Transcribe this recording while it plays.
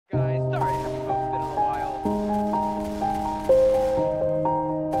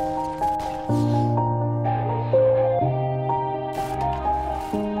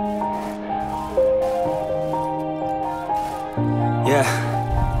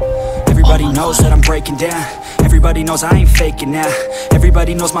Everybody knows that I'm breaking down. Everybody knows I ain't faking now.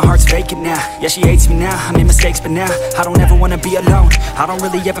 Everybody knows my heart's vacant now. Yeah, she hates me now, I made mistakes but now I don't ever wanna be alone. I don't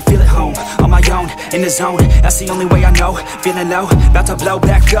really ever feel at home. On my own, in the zone, that's the only way I know. Feeling low, about to blow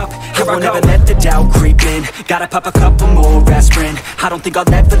back up. I won't ever let the doubt creep in. Gotta pop a couple more aspirin. I don't think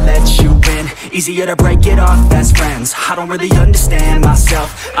I'll ever let you in. Easier to break it off best friends. I don't really understand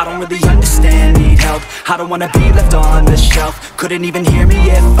myself. I don't really understand, need help. I don't wanna be left on the shelf. Couldn't even hear me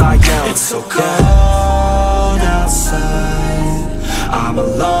if I yelled. It's so cold outside, I'm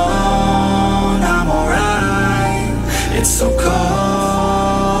alone, I'm alright. It's so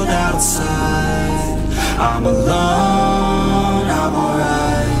cold outside, I'm alone, I'm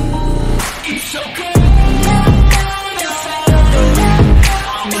alright. It's so cold.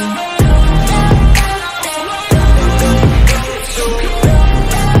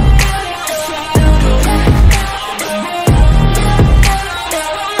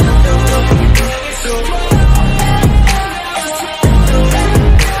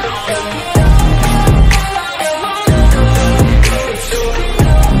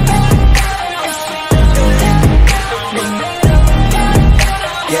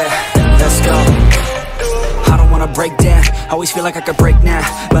 Break down, always feel like I could break now,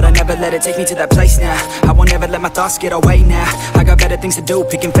 but I never let it take me to that place now. I won't ever let my thoughts get away now. I got better things to do,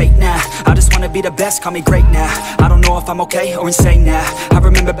 picking fate now. I just wanna be the best, call me great now. I don't know if I'm okay or insane now. I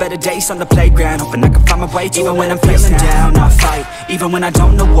remember better days on the playground, hoping I can find my way to even when I'm feeling down, I fight. Even when I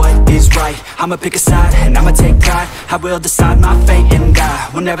don't know what is right, I'ma pick a side and I'ma take pride. I will decide my fate and I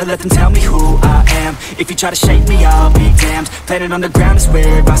will never let them tell me who I am. If you try to shake me, I'll be damned. Planet on the ground is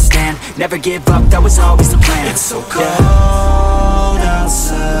where I stand. Never give up, that was always the plan. It's so cold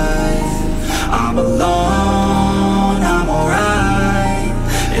outside, I'm alone, I'm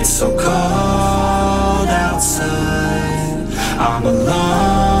alright. It's so cold outside, I'm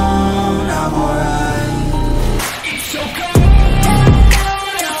alone.